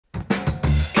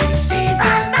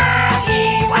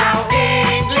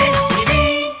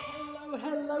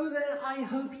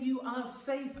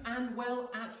safe and well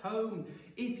at home.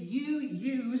 If you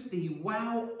use the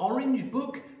Wow Orange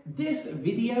book, this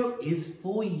video is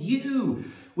for you.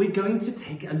 We're going to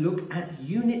take a look at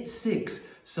Unit 6.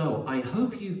 So I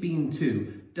hope you've been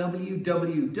to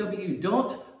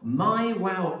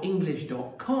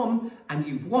www.mywowenglish.com and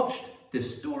you've watched the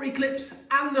story clips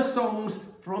and the songs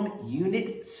from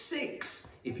Unit 6.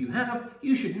 If you have,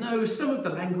 you should know some of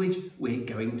the language we're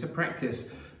going to practice.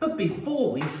 But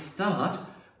before we start,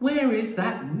 where is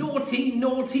that naughty,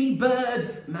 naughty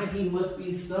bird? Maggie must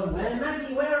be somewhere.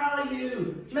 Maggie, where are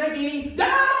you? Maggie?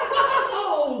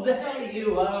 Oh, there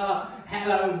you are.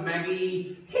 Hello,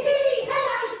 Maggie. Hee,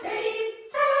 hello, Steve.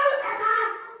 Hello, Emma.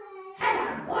 Hello,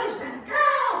 boys and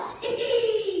girls.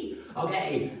 Hee.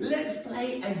 Okay, let's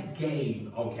play a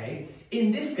game, okay?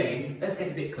 In this game, let's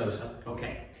get a bit closer,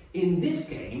 okay? In this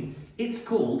game, it's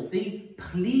called the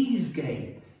please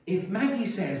game. If Maggie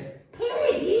says,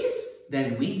 please,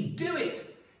 then we do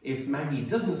it. If Maggie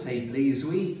doesn't say please,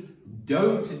 we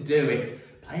don't do it.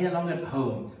 Play along at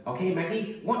home. Okay,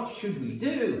 Maggie, what should we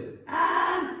do?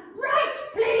 Write,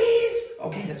 please.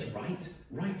 Okay, let's write.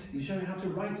 Write. You show me how to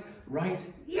write. Write.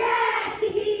 Yeah,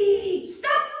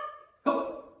 stop.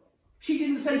 Oh, she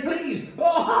didn't say please.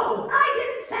 Oh, I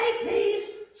didn't say please.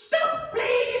 Stop,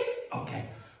 please. Okay.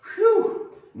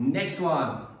 Whew. Next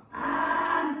one.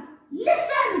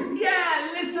 Listen. Yeah,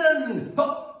 listen.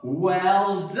 Oh,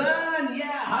 well done.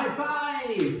 Yeah, high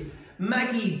five.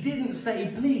 Maggie didn't say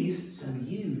please, so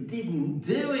you didn't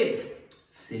do it.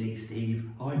 Silly Steve,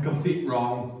 I got it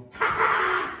wrong. Ha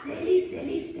ha, silly,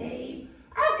 silly Steve.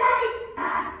 Okay,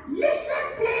 listen,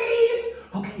 please.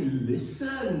 Okay,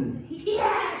 listen.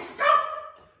 Yeah, stop.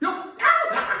 No.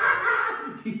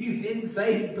 You didn't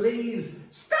say please.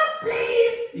 Stop,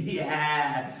 please.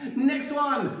 Yeah. Next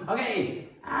one. Okay.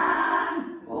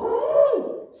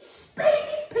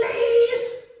 Speak, please.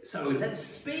 So let's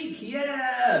speak.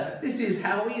 Yeah. This is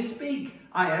how we speak.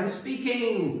 I am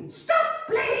speaking. Stop,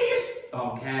 please.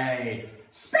 Okay.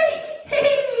 Speak.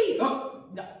 Oh,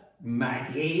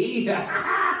 Maggie.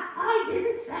 I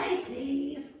didn't say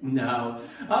please. No.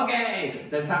 Okay.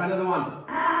 Let's have another one.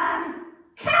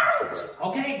 Count.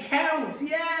 Okay, count.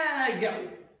 Yeah. Go.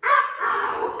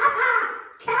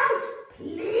 Count,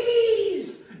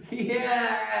 please.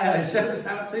 Yeah. Show us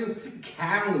how to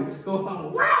count.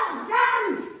 Oh. Well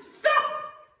done. Stop,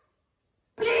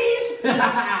 please.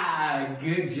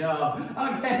 Good job.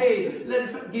 Okay,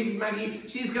 let's give Maggie.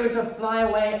 She's going to fly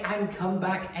away and come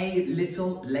back a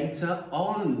little later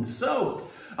on. So,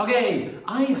 okay,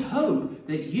 I hope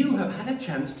that you have had a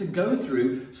chance to go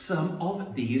through some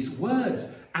of these words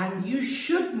and you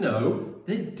should know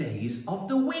the days of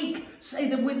the week. Say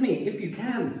them with me if you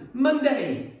can.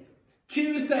 Monday,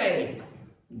 Tuesday,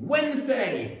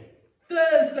 Wednesday,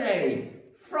 Thursday,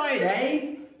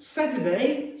 Friday,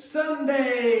 Saturday,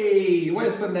 Sunday.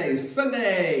 Where's Sunday?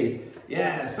 Sunday.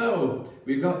 Yeah, so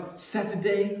we've got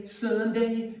Saturday,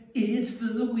 Sunday, it's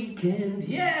the weekend.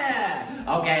 Yeah.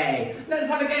 Okay, let's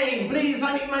have a game. Please,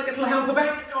 I need my little helper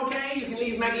back. Okay, you can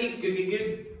leave Maggie. Good, good,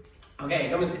 good. Okay,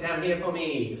 come and sit down here for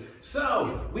me.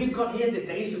 So, we've got here the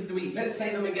days of the week. Let's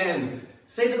say them again.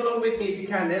 Say them along with me if you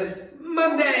can. There's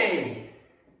Monday,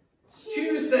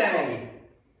 Tuesday,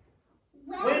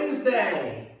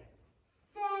 Wednesday,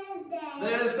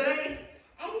 Thursday,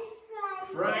 and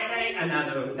Friday, and now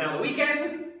the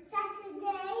weekend.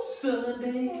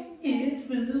 Sunday is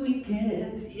the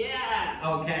weekend. Yeah.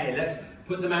 Okay, let's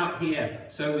put them out here.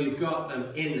 So we've got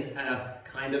them in a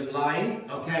kind of line.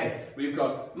 Okay, we've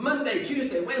got Monday,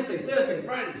 Tuesday, Wednesday, Thursday,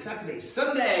 Friday, Saturday,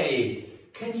 Sunday.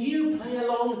 Can you play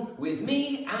along with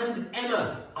me and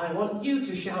Emma? I want you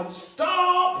to shout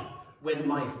stop when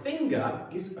my finger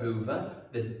is over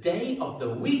the day of the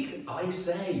week I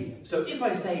say. So if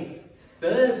I say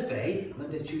Thursday,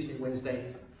 Monday, Tuesday,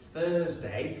 Wednesday,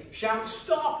 Thursday, shout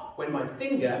stop when my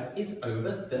finger is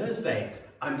over Thursday.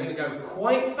 I'm going to go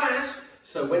quite fast,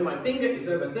 so when my finger is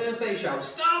over Thursday, shout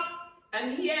stop,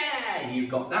 and yeah, you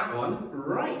got that one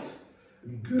right.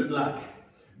 Good luck.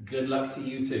 Good luck to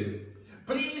you too.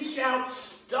 Please shout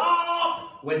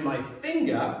stop when my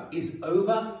finger is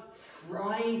over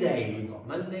Friday. We've got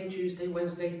Monday, Tuesday,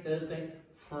 Wednesday, Thursday,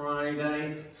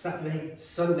 Friday, Saturday,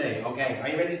 Sunday. Okay, are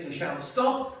you ready to shout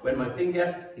stop when my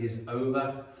finger is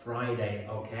over Friday?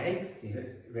 Okay,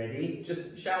 ready?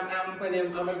 Just shout out when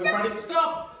I'm over Friday.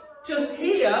 Stop! Just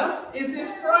here, is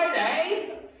this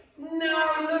Friday? No,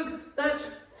 look,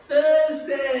 that's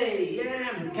Thursday.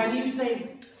 Yeah, can you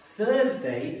say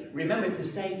Thursday? Remember to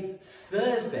say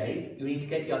Thursday. You need to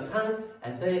get your tongue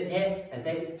and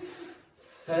then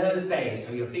Thursday,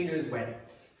 so your finger is wet.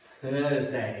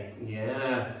 Thursday.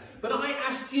 Yeah. But I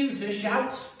asked you to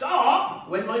shout stop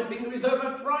when my finger is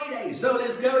over Friday. So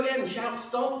let's go again. Shout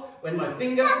stop when my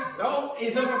finger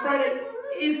is over Friday.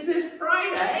 Is this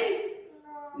Friday?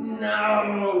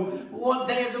 No. What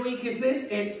day of the week is this?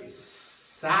 It's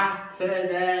Saturday.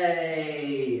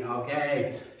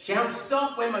 Okay. Shout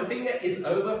stop when my finger is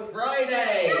over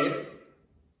Friday.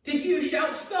 Did you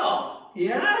shout stop?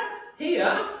 Yeah?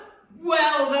 Here?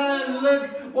 Well done. Look,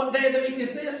 what day of the week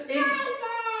is this? It's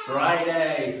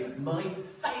Friday. My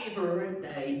favourite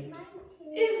day.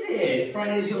 Is it?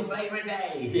 Friday's your favourite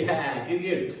day. Yeah,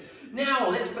 good. Now,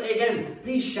 let's play again.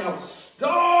 Please shout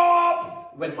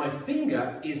stop when my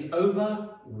finger is over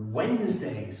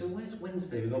Wednesday. So where's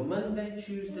Wednesday? We've got Monday,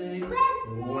 Tuesday,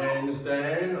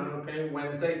 Wednesday. Okay,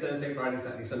 Wednesday, Thursday, Friday,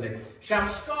 Saturday, Sunday.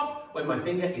 Shout stop when my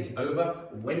finger is over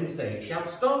Wednesday. Shout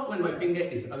stop when my finger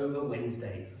is over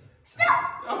Wednesday.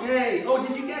 Stop! Okay. Oh,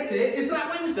 did you get it? Is that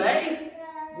Wednesday?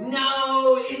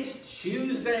 No, it's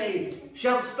Tuesday.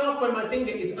 Shout stop when my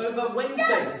finger is over Wednesday.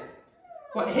 Stop.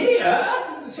 What, here?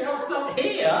 Shout stop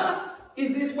here?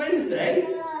 Is this Wednesday?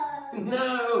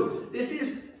 No, this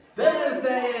is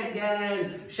Thursday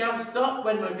again. Shout stop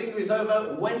when my finger is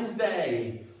over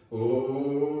Wednesday.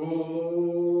 Oh.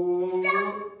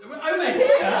 Stop. Over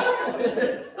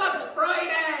here? That's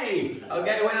Friday.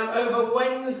 Okay, when I'm over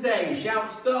Wednesday, shout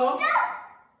stop.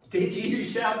 Stop. Did you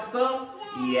shout stop?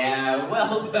 Yeah,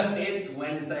 well done. It's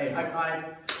Wednesday. High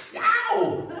five.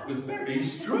 Ow! That was very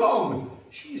strong.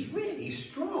 She's really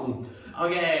strong.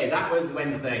 Okay, that was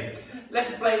Wednesday.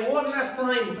 Let's play one last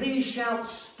time. Please shout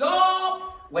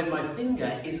stop when my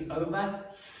finger is over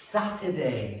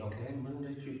Saturday. Okay,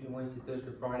 Monday, Tuesday, Wednesday,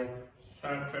 Thursday, Friday,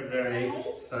 Saturday,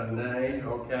 Sunday.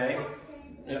 Okay.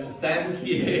 Thank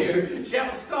you.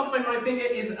 Shout stop when my finger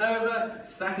is over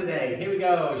Saturday. Here we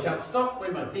go. Shout stop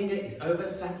when my finger is over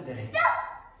Saturday. Stop.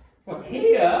 What,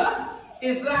 here?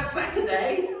 Is that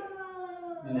Saturday?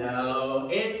 No,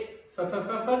 it's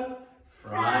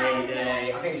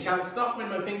Friday. Okay, shout stop when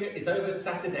my finger is over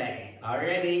Saturday. Are you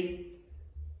ready?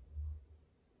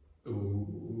 Ooh.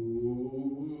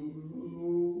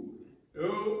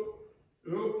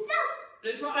 Stop.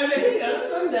 It's right over here,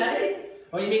 Sunday.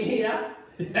 Oh, you mean here?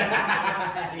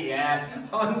 Yeah,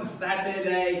 on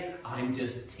Saturday. I'm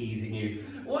just teasing you.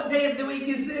 What day of the week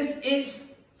is this? It's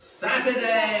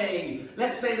Saturday.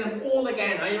 Let's say them all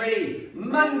again. Are you ready?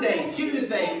 Monday,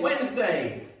 Tuesday,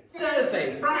 Wednesday,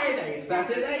 Thursday, Friday,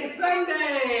 Saturday,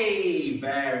 Sunday.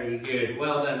 Very good.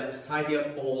 Well done. Let's tidy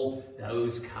up all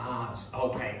those cards.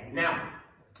 Okay, now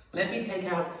let me take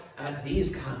out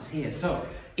these cards here. So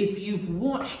if you've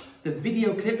watched the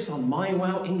video clips on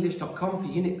mywowenglish.com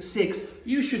for Unit 6,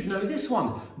 you should know this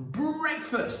one.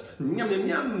 Breakfast. Yum, yum,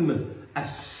 yum. A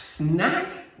snack.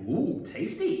 Ooh,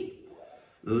 tasty.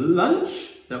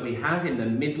 Lunch that we have in the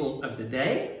middle of the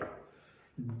day.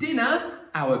 Dinner,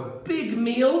 our big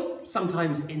meal,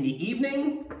 sometimes in the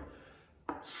evening.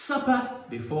 Supper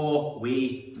before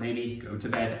we maybe go to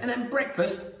bed. And then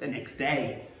breakfast the next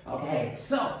day. Okay,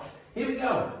 so here we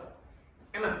go.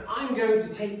 Emma, I'm going to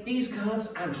take these cards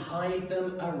and hide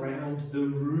them around the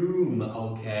room,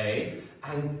 okay?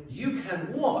 And you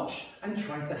can watch and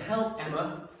try to help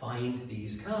Emma find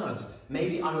these cards.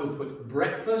 Maybe I will put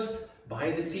breakfast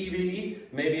by the TV.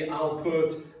 Maybe I'll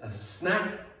put a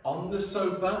snack on the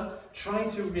sofa. Try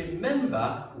to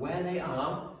remember where they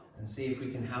are and see if we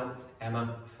can help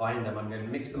Emma find them. I'm going to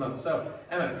mix them up. So,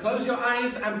 Emma, close your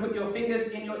eyes and put your fingers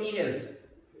in your ears.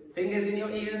 Fingers in your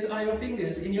ears. Are your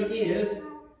fingers in your ears?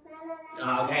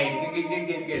 Okay,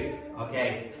 good.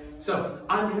 Okay, so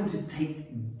I'm going to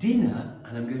take dinner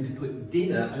and I'm going to put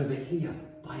dinner over here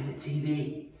by the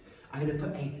TV. I'm going to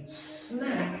put a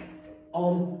snack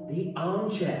on the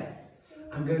armchair.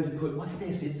 I'm going to put, what's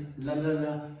this? It's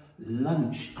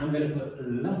lunch. I'm going to put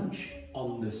lunch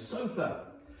on the sofa.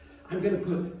 I'm going to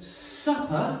put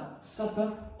supper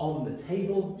on the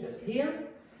table just here,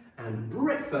 and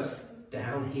breakfast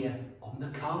down here on the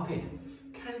carpet.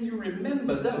 Can you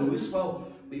remember those? Well,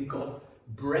 we've got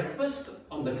breakfast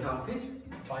on the carpet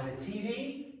by the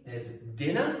TV. There's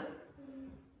dinner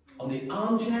on the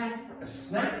armchair, a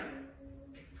snack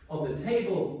on the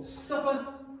table, supper,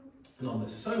 and on the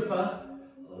sofa,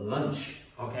 lunch.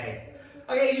 Okay,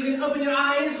 you can open your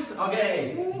eyes.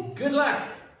 Okay, good luck.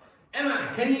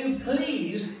 Emma, can you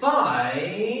please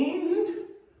find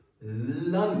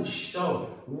lunch? So,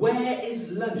 where is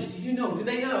lunch? Do you know? Do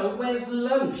they know? Where's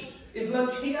lunch? Is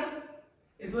lunch here?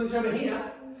 Is lunch over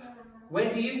here? Where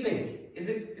do you think? Is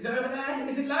it over there?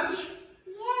 Is it lunch?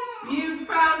 Yeah. You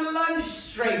found lunch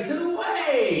straight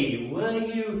away. Were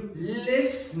you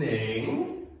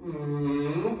listening?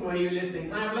 Were you listening?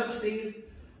 Can I have lunch, please?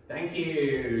 Thank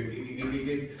you. Good, good, good,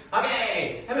 good.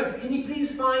 Okay, Emma, can you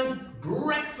please find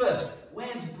breakfast?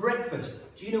 Where's breakfast?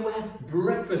 Do you know where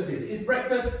breakfast is? Is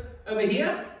breakfast over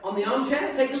here on the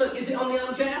armchair? Take a look. Is it on the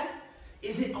armchair?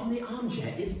 Is it on the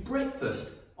armchair? Is breakfast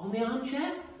on the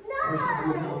armchair? No, it's a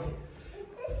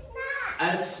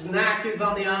snack. A snack is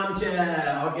on the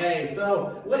armchair. Okay,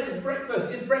 so where's breakfast?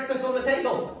 Is breakfast on the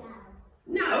table?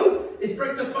 No. Is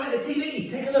breakfast by the TV?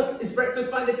 Take a look. Is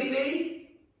breakfast by the TV?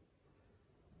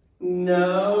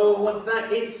 No. What's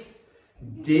that? It's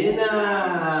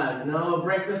dinner. No,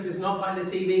 breakfast is not by the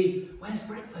TV. Where's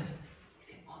breakfast? Is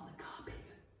it on the carpet?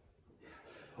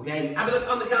 Okay, have a look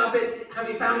on the carpet. Have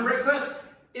you found breakfast?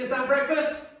 Is that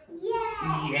breakfast?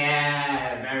 Yeah.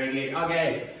 Yeah, very good.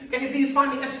 Okay, can you please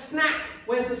find me a snack?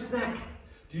 Where's the snack?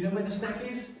 Do you know where the snack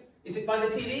is? Is it by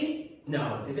the TV?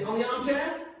 No. Is it on the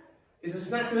armchair? Is the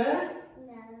snack there?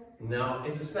 No. No.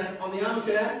 Is the snack on the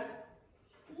armchair?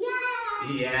 Yeah.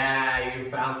 Yeah,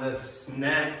 you found the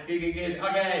snack. Good, good, good.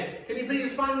 Okay, can you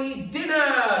please find me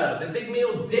dinner? The big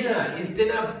meal dinner. Is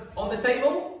dinner on the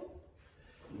table?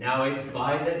 No, it's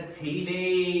by the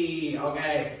TV.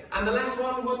 Okay, and the last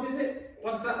one, what is it?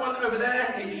 What's that one over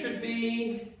there? It should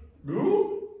be...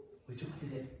 What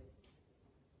is it?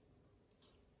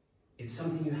 It's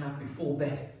something you have before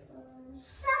bed.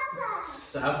 Supper.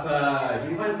 Supper.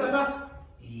 Can you find supper?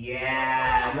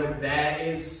 Yeah, look, there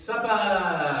is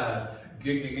supper.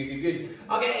 Good, good, good, good, good.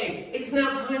 Okay, it's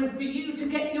now time for you to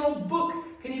get your book.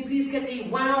 Can you please get a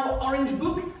Wow orange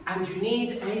book? And you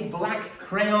need a black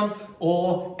crayon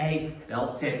or a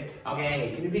felt tip.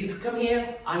 Okay, can you please come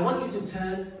here? I want you to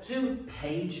turn to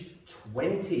page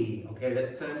 20. Okay,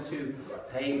 let's turn to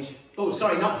page... Oh,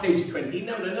 sorry, not page 20.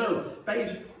 No, no, no.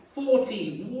 Page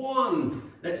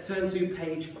 41. Let's turn to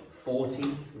page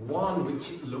 41,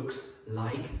 which looks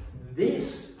like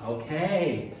this.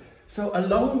 Okay. So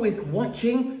along with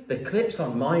watching the clips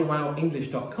on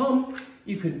mywowenglish.com,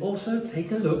 you can also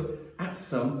take a look at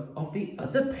some of the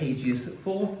other pages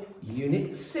for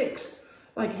Unit 6.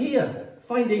 Like here,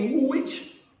 finding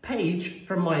which page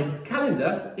from my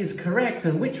calendar is correct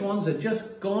and which ones are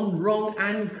just gone wrong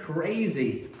and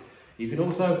crazy. You can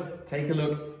also take a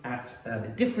look at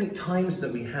the different times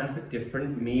that we have for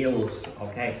different meals.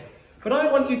 Okay. But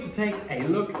I want you to take a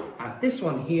look at this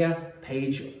one here,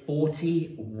 page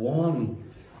 41.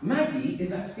 Maggie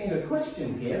is asking a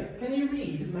question here. Can you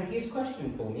read Maggie's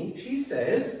question for me? She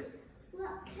says,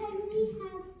 what can we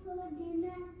have for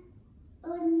dinner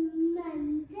on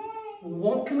Monday?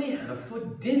 What can we have for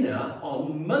dinner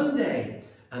on Monday?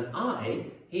 And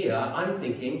I'm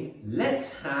thinking,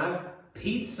 let's have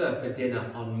pizza for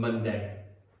dinner on Monday.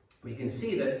 We can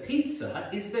see that pizza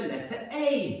is the letter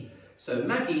A. So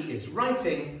Maggie is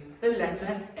writing the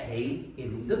letter A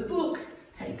in the book.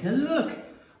 Take a look.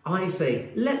 I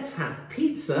say, let's have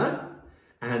pizza,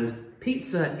 and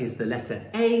pizza is the letter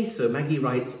A, so Maggie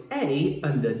writes A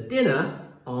under dinner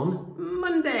on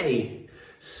Monday.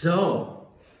 So,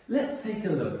 let's take a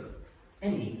look.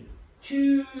 Emmy,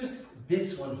 choose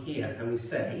this one here, and we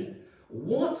say,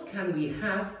 what can we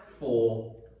have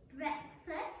for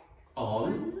breakfast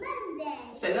on Monday?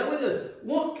 Say that with us.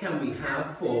 What can we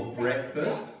have for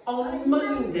breakfast on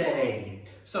Monday?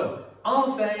 So,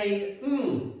 I'll say,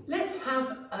 let's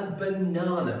have a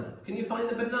banana. Can you find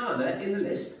the banana in the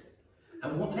list?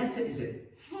 And what letter is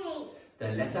it? H. The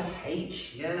letter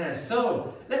H, yeah.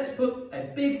 So, let's put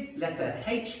a big letter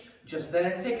H just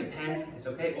there. Take a pen, it's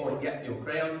okay, or get your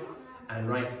crayon and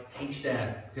write H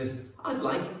there. Because I'd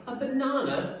like a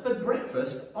banana for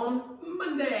breakfast on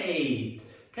Monday.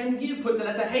 Can you put the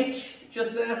letter H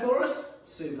just there for us?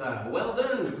 Super, well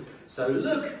done. So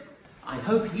look, I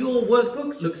hope your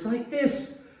workbook looks like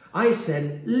this. I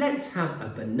said, let's have a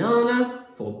banana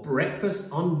for breakfast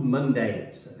on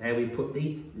Monday. So there we put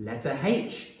the letter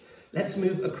H. Let's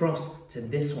move across to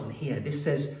this one here. This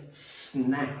says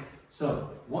snack.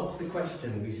 So what's the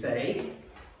question? We say,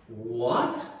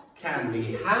 what can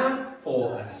we have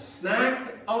for a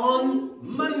snack on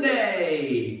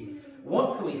Monday?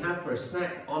 What can we have for a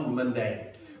snack on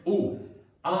Monday? Oh,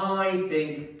 I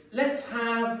think let's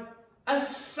have a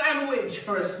sandwich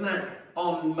for a snack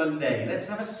on Monday. Let's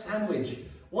have a sandwich.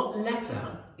 What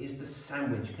letter is the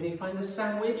sandwich? Can you find the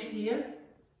sandwich here?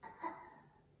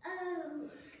 O.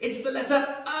 It's the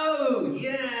letter O.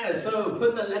 Yeah, so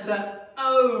put the letter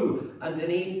O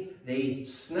underneath the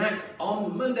snack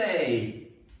on Monday.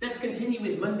 Let's continue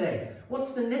with Monday.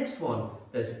 What's the next one?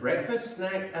 There's breakfast,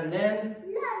 snack, and then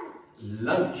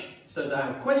lunch. So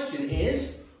the question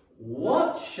is,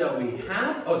 what shall we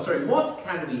have? Oh, sorry, what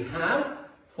can we have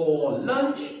for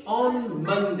lunch on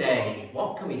Monday?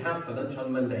 What can we have for lunch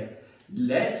on Monday?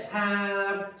 Let's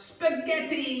have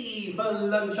spaghetti for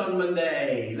lunch on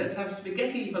Monday. Let's have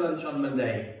spaghetti for lunch on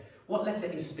Monday. What letter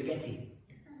is spaghetti?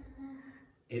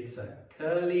 It's a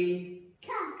curly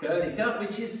cut,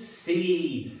 which is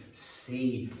C.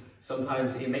 C.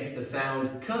 Sometimes it makes the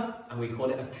sound K, and we call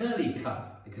it a curly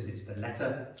cut because it's the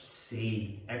letter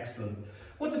C. Excellent.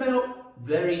 What about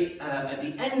at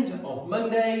the end of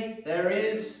Monday, there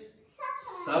is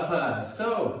supper.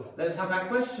 So let's have our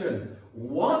question.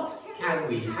 What can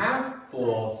we have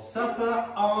for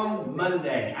supper on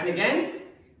Monday? And again?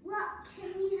 What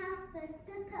can we have for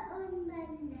supper on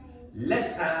Monday?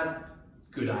 Let's have,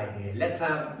 good idea, let's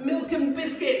have milk and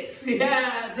biscuits.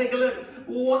 Yeah, take a look.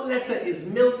 What letter is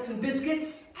milk and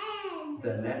biscuits? N.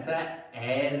 The letter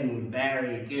N.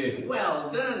 Very good. Well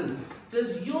done.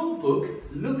 Does your book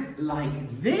look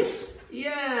like this?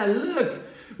 Yeah, look.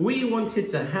 We wanted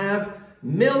to have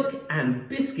milk and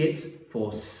biscuits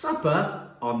for supper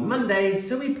on Monday,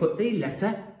 so we put the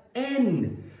letter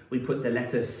N. We put the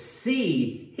letter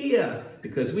C here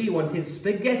because we wanted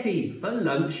spaghetti for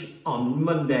lunch on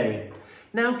Monday.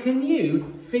 Now, can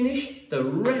you finish the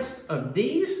rest of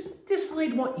these?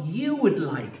 Decide what you would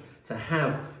like to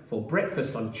have for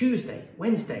breakfast on Tuesday,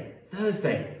 Wednesday,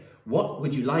 Thursday. What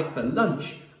would you like for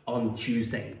lunch on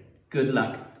Tuesday? Good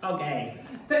luck. Okay,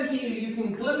 thank you. You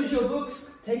can close your books,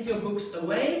 take your books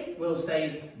away. We'll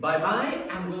say bye-bye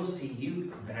and we'll see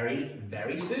you very,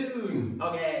 very soon.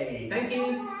 Okay, thank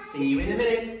you. See you in a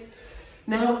minute.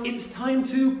 Now it's time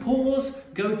to pause.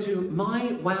 Go to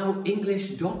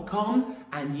mywowenglish.com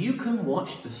and you can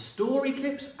watch the story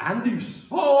clips and the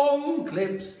song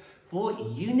clips for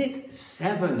Unit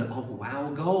 7 of Wow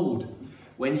Gold.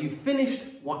 When you've finished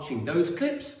watching those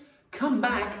clips, come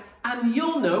back and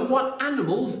you'll know what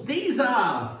animals these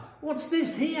are. What's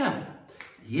this here?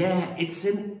 Yeah, it's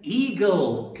an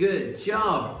eagle. Good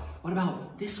job. What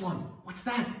about this one? What's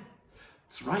that?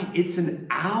 That's right, it's an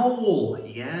owl.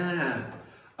 Yeah.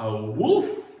 A wolf,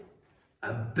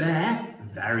 a bear,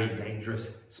 very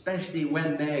dangerous, especially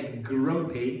when they're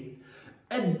grumpy.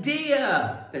 A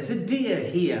deer. There's a deer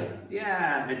here.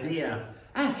 Yeah, a deer.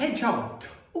 A hedgehog.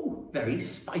 Oh, very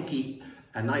spiky.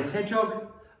 A nice hedgehog.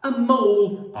 A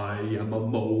mole. I am a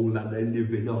mole and I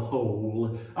live in a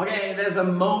hole. Okay, there's a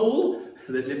mole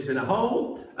that lives in a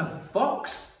hole. A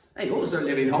fox. They also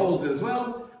live in holes as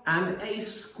well. And a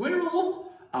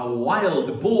squirrel. A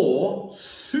wild boar.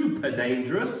 Super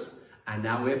dangerous. And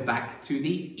now we're back to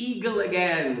the eagle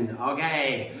again.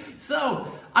 Okay, so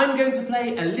I'm going to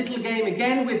play a little game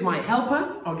again with my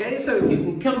helper. Okay, so if you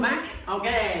can come back.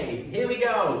 Okay, here we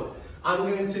go. I'm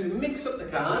going to mix up the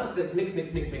cards. Let's mix,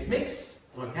 mix, mix, mix, mix.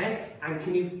 Okay, and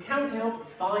can you count out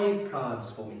 5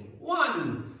 cards for me?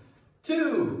 1,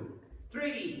 2,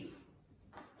 3,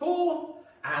 4,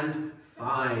 and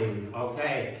 5.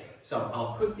 Okay, so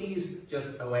I'll put these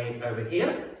just away over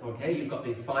here. Okay, you've got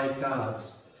the 5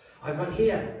 cards. I've got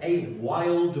here a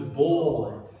wild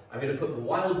boar. I'm going to put the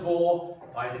wild boar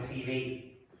by the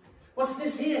TV. What's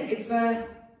this here? It's a...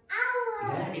 Owl.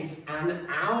 Yeah, it's an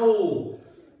owl.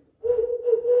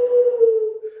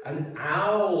 An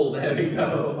owl, there we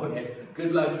go. Okay,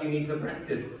 good luck, you need to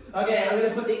practice. Okay, I'm going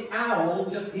to put the owl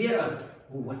just here.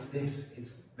 Oh, what's this?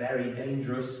 It's very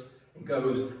dangerous. It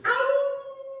goes,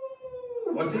 ow!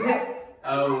 What is it?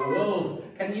 A wolf.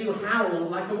 Can you howl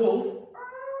like a wolf?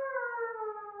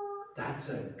 That's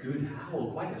a good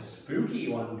howl, quite a spooky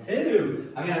one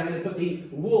too. Okay, I'm going to put the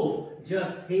wolf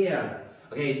just here.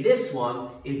 Okay, this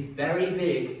one is very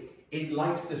big. It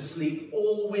likes to sleep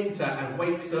all winter and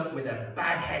wakes up with a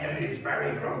bad head and is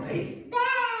very grumpy. Bear.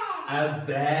 A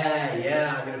bear,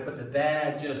 yeah. I'm going to put the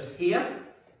bear just here.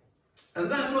 And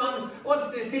last one, what's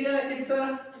this here? It's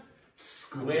a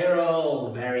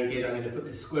squirrel. Very good. I'm going to put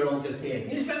the squirrel just here.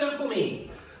 Can you stand up for me?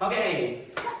 Okay,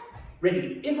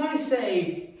 ready? If I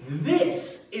say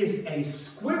this is a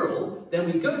squirrel, then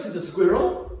we go to the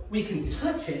squirrel, we can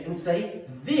touch it and say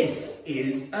this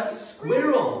is a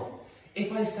squirrel.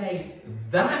 If I say,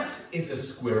 that is a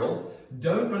squirrel,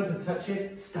 don't run to touch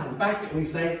it, stand back and we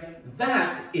say,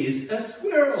 that is a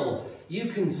squirrel.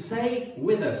 You can say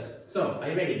with us. So, are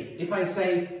you ready? If I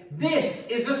say, this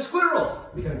is a squirrel,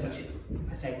 we don't touch it.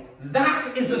 I say,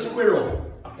 that is a squirrel.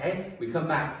 Okay, we come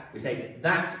back, we say,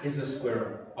 that is a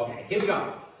squirrel. Okay, here we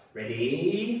go.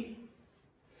 Ready?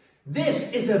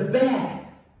 This is a bear.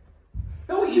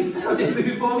 Oh, you found it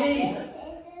before me.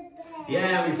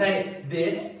 Yeah, we say,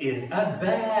 this is a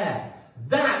bear.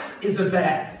 That is a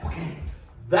bear. Okay,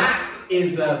 that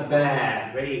is a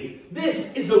bear. Ready?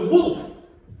 This is a wolf.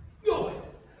 Go.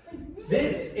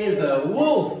 This is a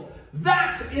wolf.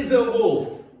 That is a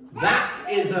wolf. That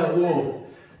is a wolf.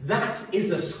 That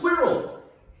is a squirrel.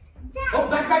 Oh,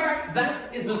 back.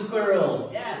 That is a squirrel.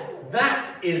 Yeah, that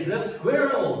is a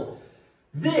squirrel.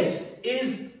 This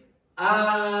is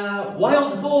a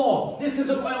wild boar. This is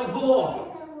a wild boar.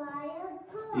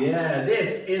 Yeah,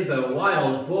 this is a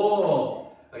wild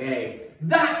boar. Okay,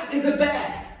 that is a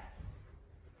bear.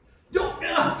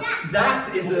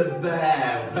 That is a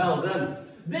bear. Well done.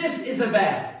 This is a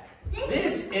bear.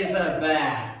 This is a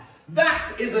bear.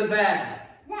 That is a bear.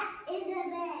 That is a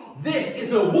bear. This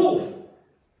is a wolf.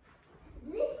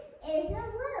 This is a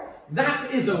wolf.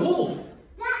 That is a wolf.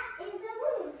 That is a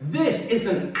wolf. This is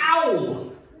an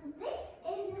owl. This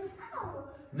is an owl.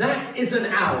 That is an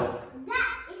owl.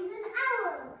 That is an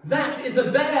owl. That is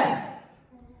a bear.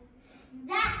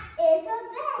 That is a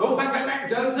bear. Oh, back.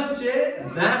 Don't touch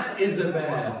it. That is a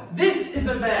bear. This is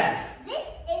a bear. This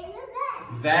is a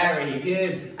bear. Very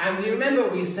good. And you remember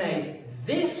we say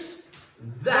this,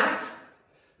 that,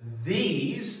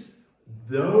 these,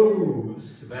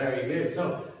 those. Very good.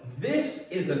 So this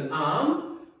is an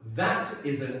arm. That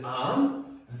is an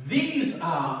arm. These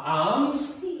are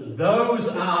arms. Those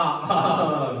are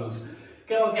arms.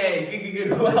 Okay,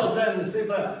 good. Well done,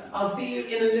 super. I'll see you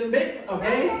in a little bit,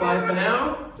 okay? Bye for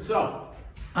now. So,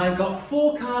 I've got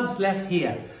 4 cards left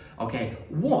here. Okay,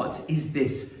 what is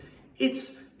this?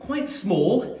 It's quite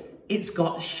small. It's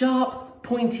got sharp,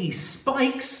 pointy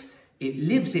spikes. It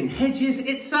lives in hedges.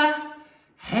 It's a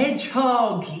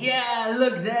hedgehog. Yeah,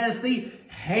 look, there's the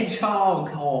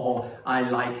hedgehog. Oh, I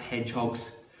like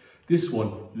hedgehogs. This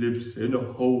one lives in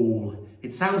a hole.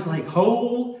 It sounds like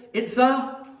hole. It's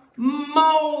a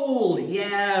mole.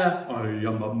 Yeah, I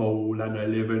am a mole and I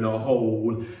live in a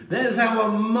hole. There's our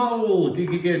mole.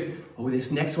 Good. Oh,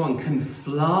 this next one can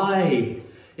fly.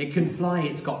 It can fly.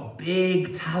 It's got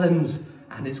big talons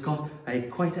and it's got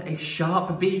quite a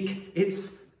sharp beak.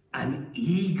 It's an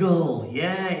eagle.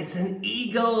 Yeah, it's an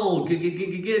eagle.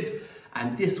 Good.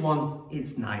 And this one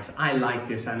is nice. I like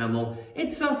this animal.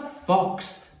 It's a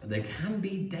fox, but they can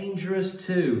be dangerous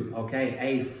too. Okay,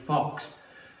 a fox.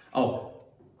 Oh,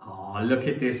 look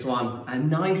at this one. A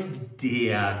nice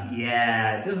deer.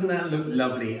 Yeah, doesn't that look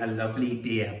lovely? A lovely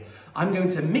deer. I'm going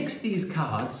to mix these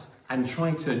cards and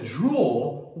try to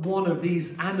draw one of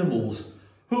these animals.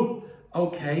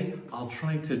 Okay, I'll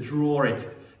try to draw it.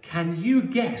 Can you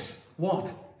guess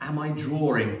what am I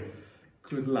drawing?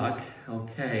 Good luck.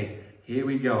 Okay, here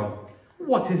we go.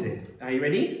 What is it? Are you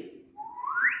ready?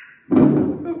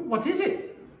 What is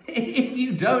it? If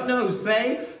you don't know,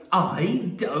 say,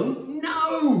 I don't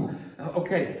know.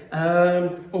 Okay,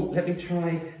 let me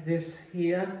try this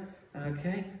here.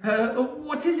 Okay,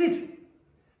 what is it?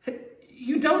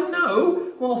 You don't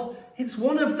know? Well, it's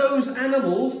one of those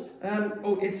animals.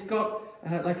 It's got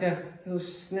like a little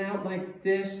snout like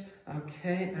this.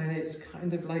 Okay, and it's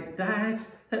kind of like that.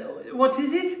 What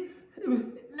is it?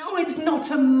 No, it's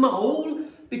not a mole,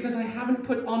 because I haven't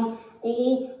put on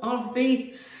all of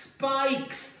the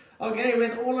spikes. Okay,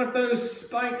 with all of those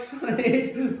spikes on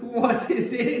it, what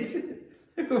is it?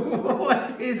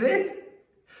 What is it?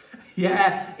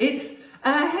 Yeah, it's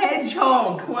a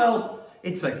hedgehog. Well,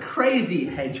 it's a crazy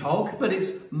hedgehog, but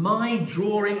it's my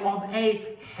drawing of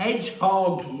a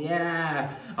hedgehog.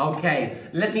 Yeah. Okay,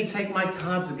 let me take my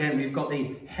cards again. We've got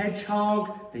the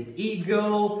hedgehog, the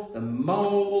eagle, the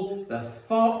mole, the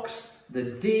fox, the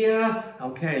deer.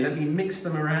 Okay, let me mix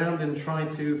them around and try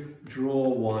to draw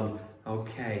one.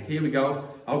 Okay, here we go.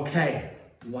 Okay,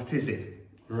 what is it?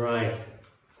 Right.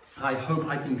 I hope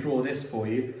I can draw this for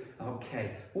you.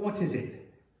 Okay, what is it?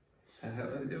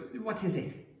 What is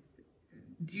it?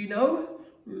 Do you know?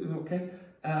 Okay,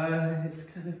 it's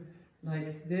kind of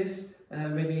like this.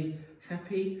 Maybe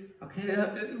happy. Okay,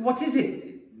 what is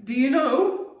it? Do you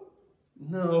know?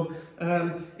 No.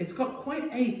 It's got quite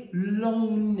a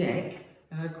long neck.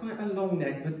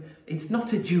 But it's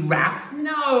not a giraffe.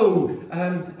 No.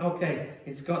 Okay,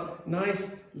 it's got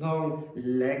nice long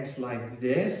legs like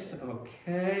this.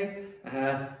 Okay,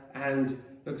 and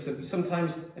looks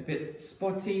sometimes a bit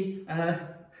spotty.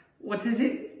 What is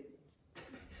it?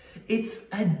 It's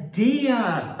a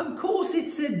deer. Of course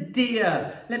it's a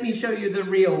deer. Let me show you the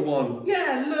real one.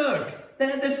 Yeah, look.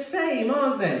 They're the same,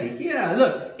 aren't they? Yeah,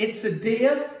 look. It's a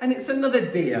deer and it's another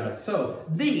deer. So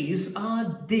these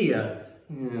are deer.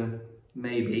 Yeah,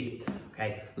 maybe.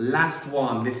 Okay, last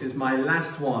one. This is my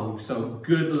last one. So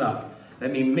good luck.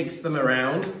 Let me mix them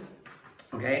around.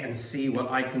 Okay, and see what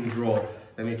I can draw.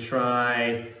 Let me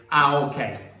try.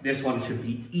 Okay. This one should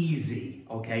be easy.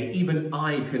 Okay, even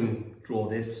I can draw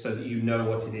this so that you know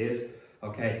what it is.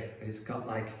 Okay, it's got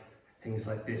like things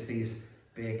like this, these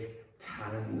big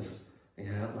talons,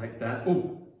 yeah, like that.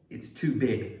 Oh, it's too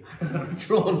big. I've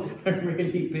drawn a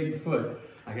really big foot.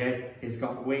 Okay, it's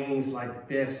got wings like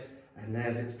this, And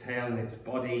there's its tail and its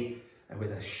body, and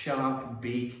with a sharp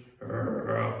beak.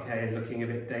 Okay, looking a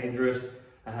bit dangerous.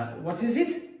 What is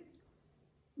it?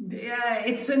 Yeah,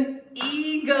 it's an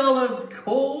eagle, of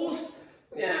course.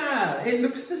 Yeah, it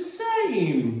looks the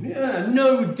same. Yeah,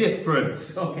 no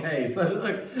difference. Okay, so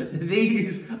look,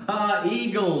 these are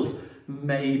eagles,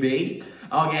 maybe.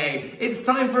 Okay, it's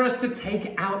time for us to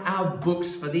take out our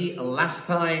books for the last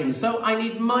time. So I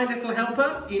need my little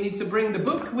helper. You need to bring the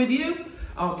book with you.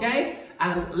 Okay,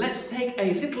 and let's take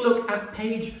a little look at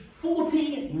page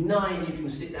 49. You can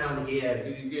sit down here.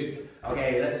 Good.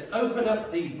 Okay, let's open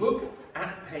up the book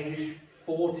at page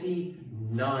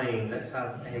 49. Let's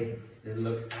have a little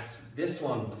look at this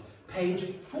one.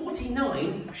 Page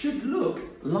 49 should look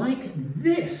like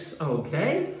this,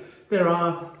 okay? There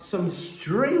are some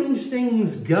strange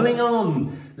things going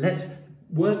on. Let's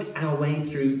work our way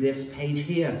through this page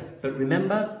here. But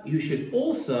remember, you should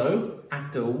also,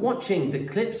 after watching the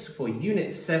clips for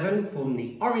Unit 7 from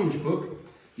the Orange book,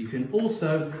 you can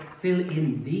also fill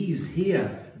in these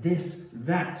here. This,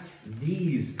 that,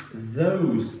 these,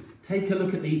 those. Take a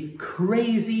look at the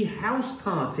crazy house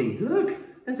party. Look,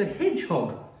 there's a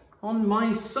hedgehog on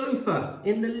my sofa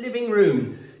in the living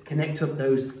room. Connect up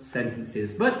those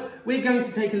sentences. But we're going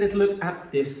to take a little look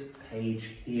at this page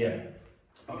here.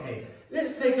 Okay,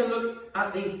 let's take a look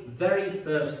at the very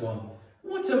first one.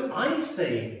 What am I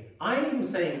saying? I'm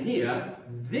saying here,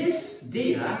 this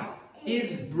deer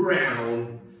is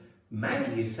brown.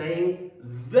 Maggie is saying,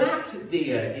 that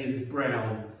deer is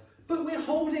brown. But we're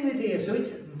holding the deer, so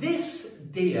it's this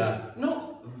deer,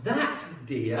 not that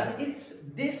deer, it's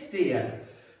this deer.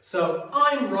 So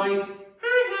I'm right,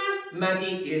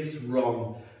 Maggie is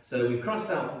wrong. So we cross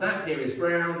out that deer is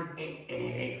brown.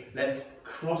 Let's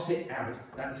cross it out.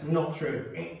 That's not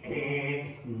true.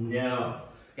 No.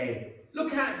 Okay,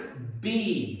 look at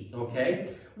B,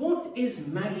 okay? What is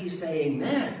Maggie saying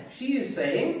there? She is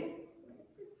saying,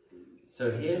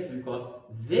 so here we've got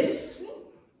this.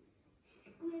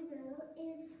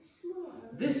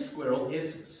 This squirrel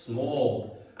is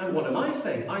small. And what am I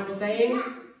saying? I'm saying, that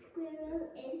squirrel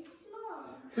is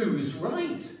small. Who's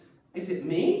right? Is it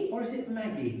me or is it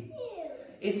Maggie? You.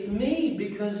 It's me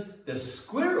because the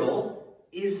squirrel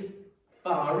is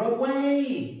far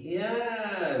away.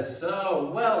 Yeah, so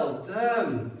well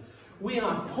done. We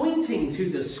are pointing to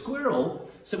the squirrel,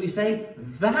 so we say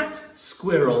that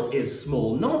squirrel is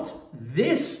small, not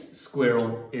this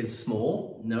squirrel is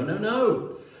small. No, no,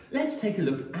 no. Let's take a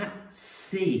look at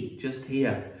C just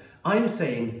here. I'm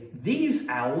saying these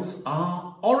owls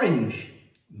are orange.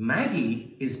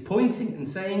 Maggie is pointing and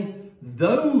saying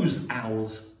those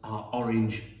owls are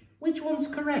orange. Which one's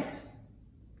correct?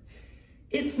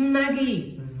 It's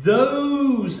Maggie.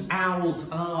 Those owls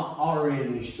are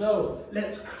orange. So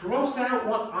let's cross out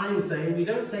what I'm saying. We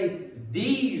don't say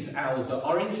these owls are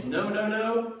orange. No, no,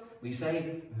 no. We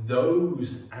say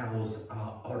those owls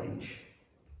are orange.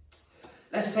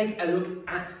 Let's take a look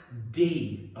at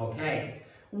D, okay?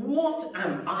 What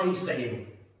am I saying?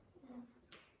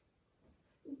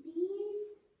 These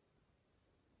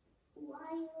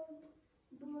wild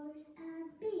boars are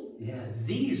big. Yeah,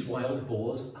 these wild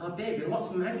boars are big. And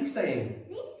what's Maggie saying?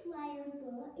 This wild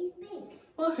boar is big.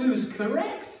 Well, who's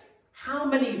correct? How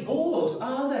many boars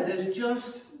are there? There's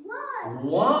just One.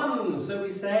 one. So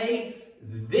we say,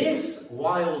 this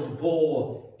wild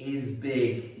boar is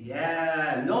big.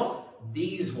 Yeah, not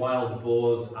these wild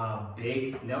boars are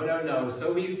big. No, no, no.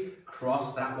 So we've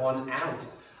crossed that one out.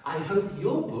 I hope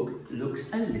your book looks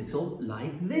a little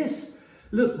like this.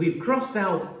 Look, we've crossed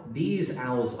out these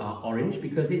owls are orange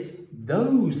because it's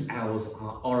those owls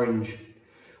are orange.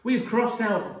 We've crossed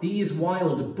out these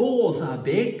wild boars are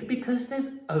big because there's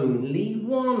only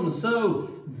one. So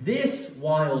this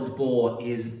wild boar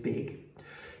is big.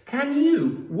 Can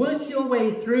you work your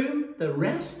way through the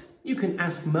rest? You can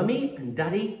ask Mummy and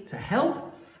Daddy to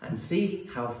help and see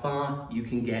how far you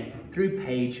can get through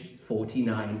page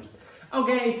 49.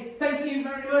 Okay, thank you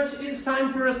very much. It's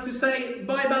time for us to say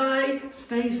bye-bye.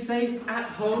 Stay safe at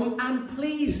home and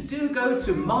please do go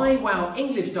to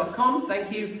mywowenglish.com.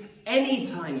 Thank you.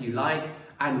 Anytime you like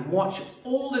and watch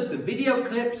all of the video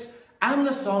clips and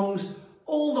the songs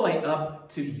all the way up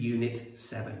to Unit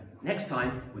 7. Next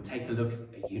time, we'll take a look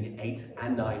at Unit 8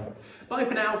 and 9. Bye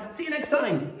for now. See you next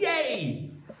time.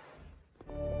 Yay!